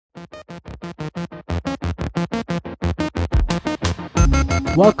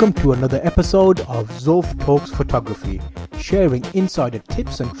Welcome to another episode of Zulf Talks Photography, sharing insider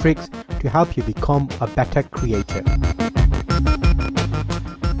tips and tricks to help you become a better creator.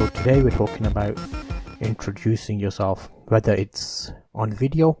 So today we're talking about introducing yourself, whether it's on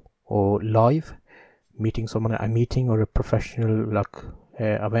video or live, meeting someone at a meeting or a professional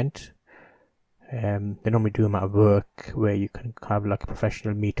event. They normally do them at work, where you can have like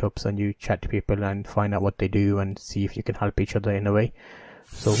professional meetups and you chat to people and find out what they do and see if you can help each other in a way.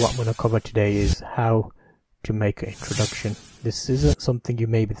 So what I'm going to cover today is how to make an introduction. This isn't something you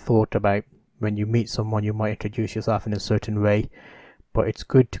maybe thought about. When you meet someone, you might introduce yourself in a certain way, but it's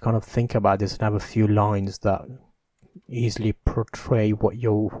good to kind of think about this and have a few lines that easily portray what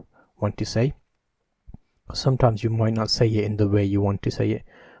you want to say. Sometimes you might not say it in the way you want to say it.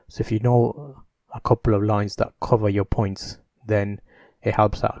 So if you know a couple of lines that cover your points, then it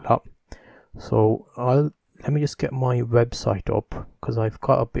helps out a lot. So let me just get my website up, because I've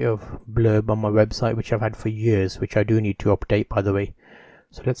got a bit of blurb on my website which I've had for years, which I do need to update, by the way.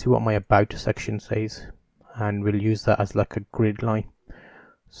 So let's see what my about section says, and we'll use that as like a grid line.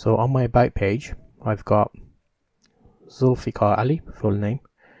 So on my about page, I've got Zulfikar Ali, full name,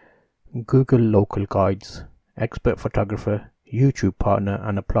 Google local guides, expert photographer, YouTube partner,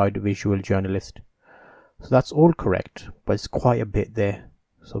 and applied visual journalist. So that's all correct, but it's quite a bit there.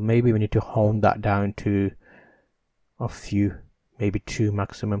 So maybe we need to hone that down to a few, maybe two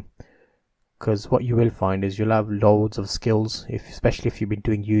maximum, because what you will find is you'll have loads of skills, especially if you've been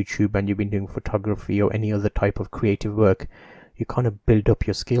doing YouTube and you've been doing photography or any other type of creative work. You kind of build up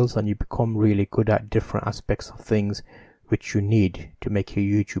your skills and you become really good at different aspects of things which you need to make your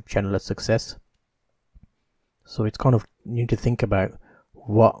YouTube channel a success. So it's kind of, you need to think about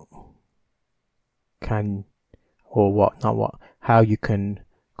how you can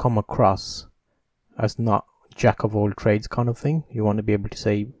come across as not jack of all trades kind of thing. You want to be able to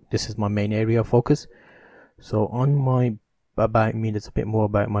say, this is my main area of focus. So on my about me, there's a bit more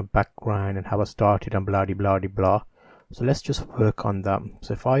about my background and how I started and blah blah blah blah. So let's just work on that.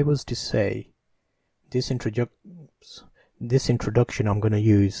 So if I was to say this introduction I'm going to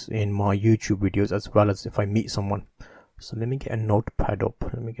use in my YouTube videos, as well as if I meet someone. So let me get a notepad up.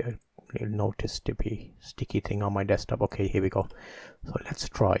 Let me get a little notice sticky thing on my desktop. Okay, here we go. So let's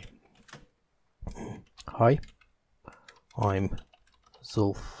try. Hi, I'm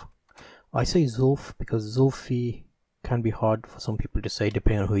Zulf. I say Zulf because Zulfi can be hard for some people to say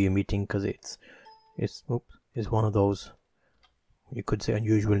depending on who you're meeting, because it's one of those, you could say,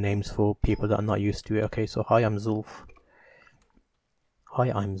 unusual names for people that are not used to it. Okay, so hi, I'm Zulf.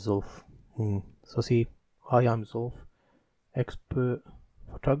 Hi, I'm Zulf. So see, hi, I'm Zulf, expert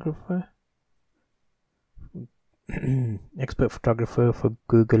photographer. Expert photographer for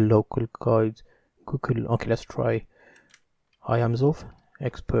Google local guides. Okay, let's try. Hi, I'm Zulf,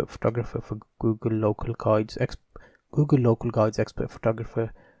 expert photographer for Google local guides. Google local guides, expert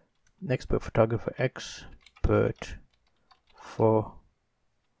photographer for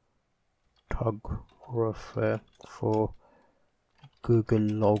Google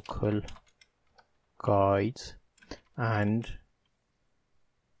local guides, and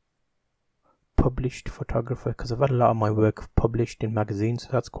published photographer, because I've had a lot of my work published in magazines, so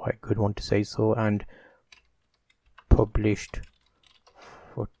that's quite a good one to say. So, and published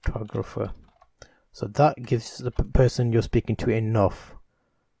photographer, so that gives the person you're speaking to enough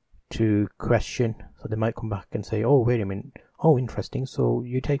to question. So they might come back and say, oh, wait a minute, oh, interesting, so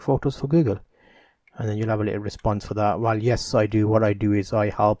you take photos for Google? And then you'll have a little response for that. Well, yes, I do. What I do is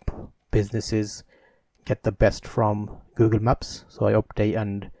I help businesses get the best from Google Maps. So I update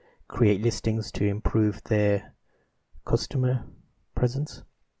and create listings to improve their customer presence.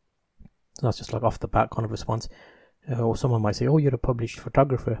 So that's just like off the bat kind of response. Or someone might say, oh, you're a published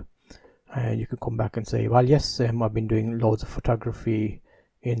photographer. And you could come back and say, well, yes, I've been doing loads of photography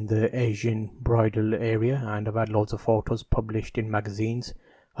in the Asian bridal area, and I've had loads of photos published in magazines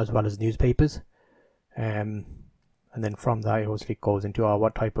as well as newspapers. And then from that, it obviously goes into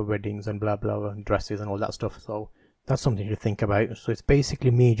what type of weddings and blah blah and dresses and all that stuff. So that's something to think about. So it's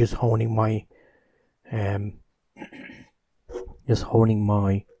basically me just honing my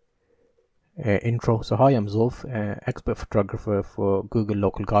intro. So hi, I'm Zulf, expert photographer for Google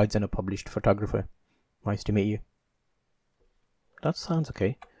local guides and a published photographer. Nice to meet you. That sounds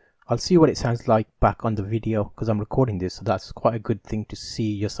okay. I'll see what it sounds like back on the video, because I'm recording this, so that's quite a good thing to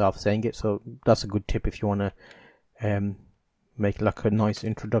see yourself saying it. So that's a good tip if you want to make like a nice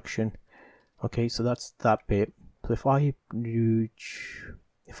introduction. Okay, so that's that bit. So if I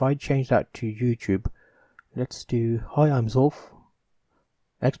change that to YouTube, let's do hi, I'm Zulf,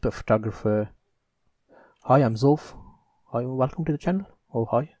 expert photographer. Hi, I'm Zulf. Hi, welcome to the channel. Oh,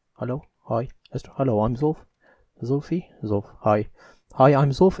 hi. Hello. Hi. Hello, I'm Zulf. Zulf. Hi. Hi,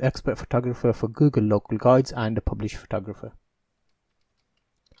 I'm Zulf, expert photographer for Google Local Guides and a published photographer.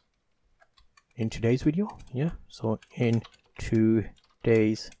 In today's video, so in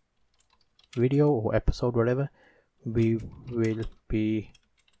today's video or episode, whatever, we will be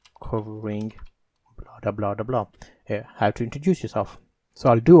covering blah blah blah blah blah, how to introduce yourself. So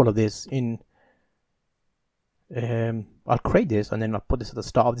I'll do all of this in I'll create this and then I'll put this at the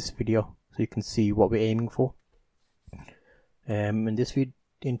start of this video so you can see what we're aiming for.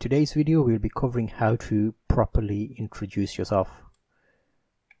 In today's video we'll be covering how to properly introduce yourself.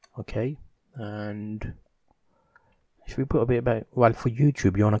 Okay, and should we put a bit about, well, for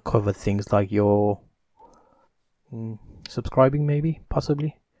YouTube you want to cover things like your subscribing, maybe,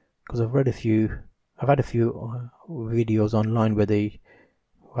 possibly, because I've had a few videos online where they,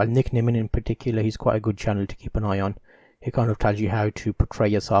 well, Nick Nimmin in particular, he's quite a good channel to keep an eye on. He kind of tells you how to portray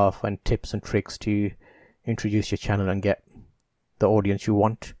yourself and tips and tricks to introduce your channel and get the audience you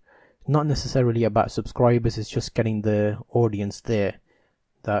want. Not necessarily about subscribers, it's just getting the audience there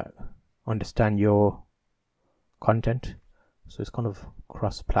that understand your content. So it's kind of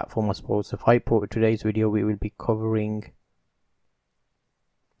cross-platform, I suppose. If I put today's video, we will be covering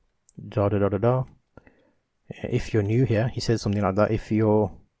If you're new here, he says something like that. If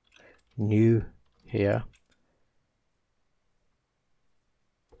you're new here,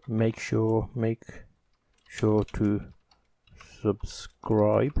 make sure to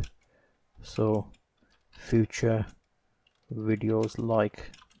subscribe so future videos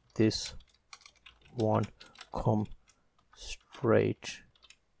like this one come straight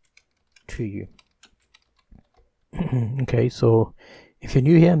to you. Okay, so if you're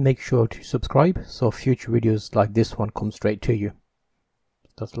new here, make sure to subscribe so future videos like this one come straight to you.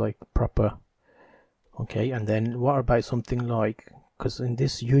 That's like proper. Okay, and then what about something like, because in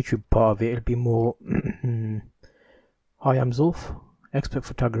this YouTube part of it, it'll be more hi, I'm Zulf, expert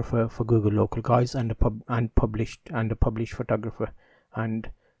photographer for Google Local Guides and a published photographer, and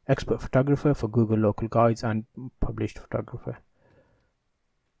expert photographer for Google Local Guides and published photographer.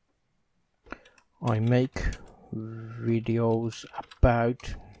 I make videos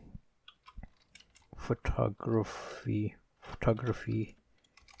about photography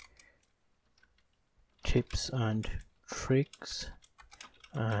tips and tricks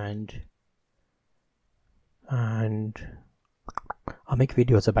and I make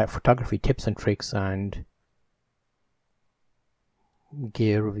videos about photography tips and tricks and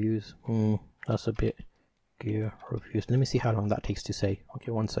gear reviews. That's a bit gear reviews. Let me see how long that takes to say.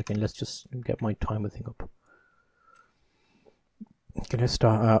 Okay, 1 second. Let's just get my timer thing up. Gonna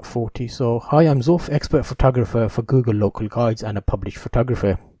start at 40. So, hi, I'm Zulf, expert photographer for Google Local Guides and a published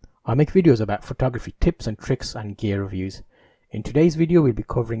photographer. I make videos about photography tips and tricks and gear reviews. In today's video, we'll be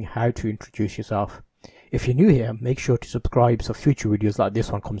covering how to introduce yourself. If you're new here, make sure to subscribe so future videos like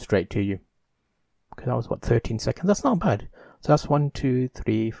this one come straight to you. Okay, that was what, 13 seconds? That's not bad. So that's 1, 2,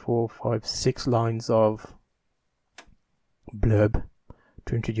 3, 4, 5, 6 lines of blurb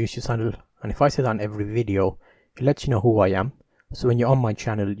to introduce your channel. And if I say that in every video, it lets you know who I am. So when you're on my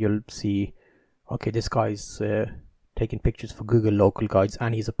channel, you'll see, okay, this guy's taking pictures for Google Local Guides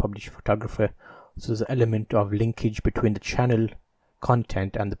and he's a published photographer. So there's an element of linkage between the channel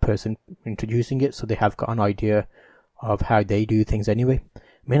content and the person introducing it, so they have got an idea of how they do things anyway. It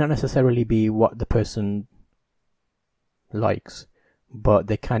may not necessarily be what the person likes, but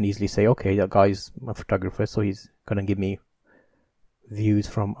they can easily say, okay, that guy's a photographer, so he's gonna give me views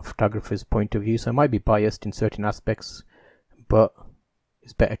from a photographer's point of view. So I might be biased in certain aspects, but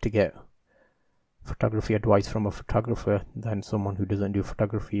it's better to get photography advice from a photographer than someone who doesn't do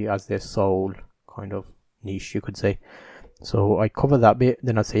photography as their sole kind of niche, you could say. So I cover that bit,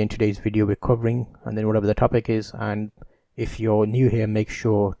 then I say in today's video we're covering, and then whatever the topic is. And if you're new here, make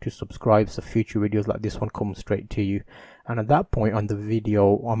sure to subscribe so future videos like this one come straight to you. And at that point on the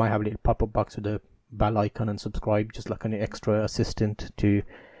video, I might have a little pop-up box with a bell icon and subscribe, just like an extra assistant to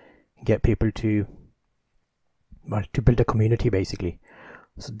get people to, well, to build a community basically.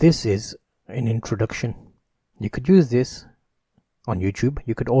 So this is an introduction. You could use this on YouTube.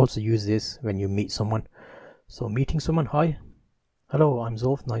 You could also use this when you meet someone. So meeting someone, hi, hello, I'm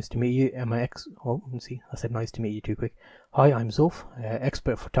Zulf, nice to meet you. Oh, let's see, I said nice to meet you too quick. Hi, I'm Zulf,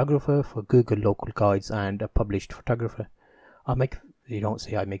 expert photographer for Google Local Guides and a published photographer. You don't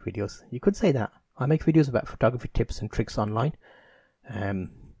say I make videos. You could say that. I make videos about photography tips and tricks online.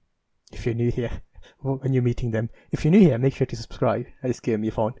 If you're new here, when you're meeting them, if you're new here, make sure to subscribe. I just gave me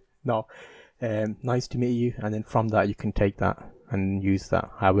your phone. No, nice to meet you. And then from that, you can take that and use that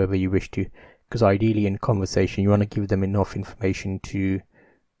however you wish to. because ideally in conversation you want to give them enough information to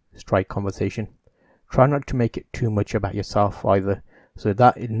strike conversation. Try not to make it too much about yourself either, so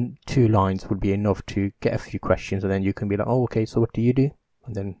that in 2 lines would be enough to get a few questions, and then you can be like, oh okay, so what do you do,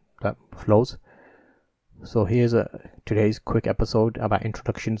 and then that flows. So here's today's quick episode about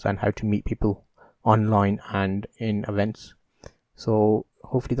introductions and how to meet people online and in events. So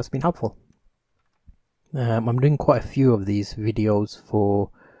hopefully that's been helpful. I'm doing quite a few of these videos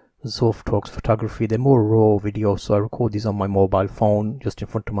for Zulf Talks Photography. They're more raw videos, so I record these on my mobile phone just in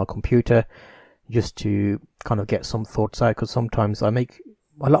front of my computer, just to kind of get some thoughts out, because sometimes I make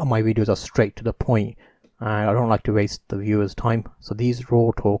a lot of my videos are straight to the point and I don't like to waste the viewers' time. So these raw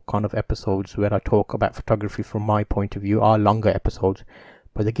talk kind of episodes where I talk about photography from my point of view are longer episodes,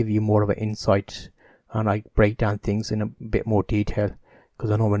 but they give you more of an insight and I break down things in a bit more detail, because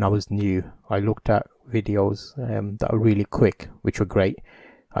I know when I was new I looked at videos that are really quick, which were great,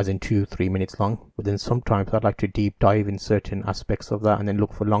 as in 2-3 minutes long, but then sometimes I'd like to deep dive in certain aspects of that and then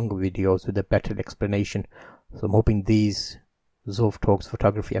look for longer videos with a better explanation. So I'm hoping these Zulf Talks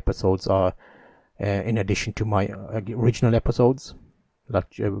Photography episodes are in addition to my original episodes,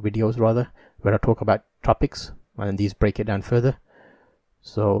 videos rather, where I talk about topics, and these break it down further.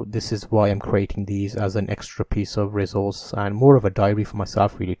 So this is why I'm creating these as an extra piece of resource and more of a diary for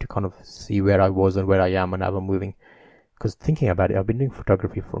myself, really, to kind of see where I was and where I am and how I'm moving. Because thinking about it, I've been doing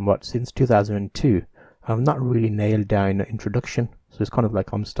photography from since 2002. I've not really nailed down an introduction, so it's kind of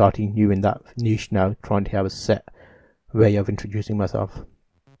like I'm starting new in that niche now, trying to have a set way of introducing myself.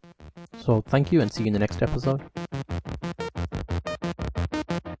 So thank you, and see you in the next episode.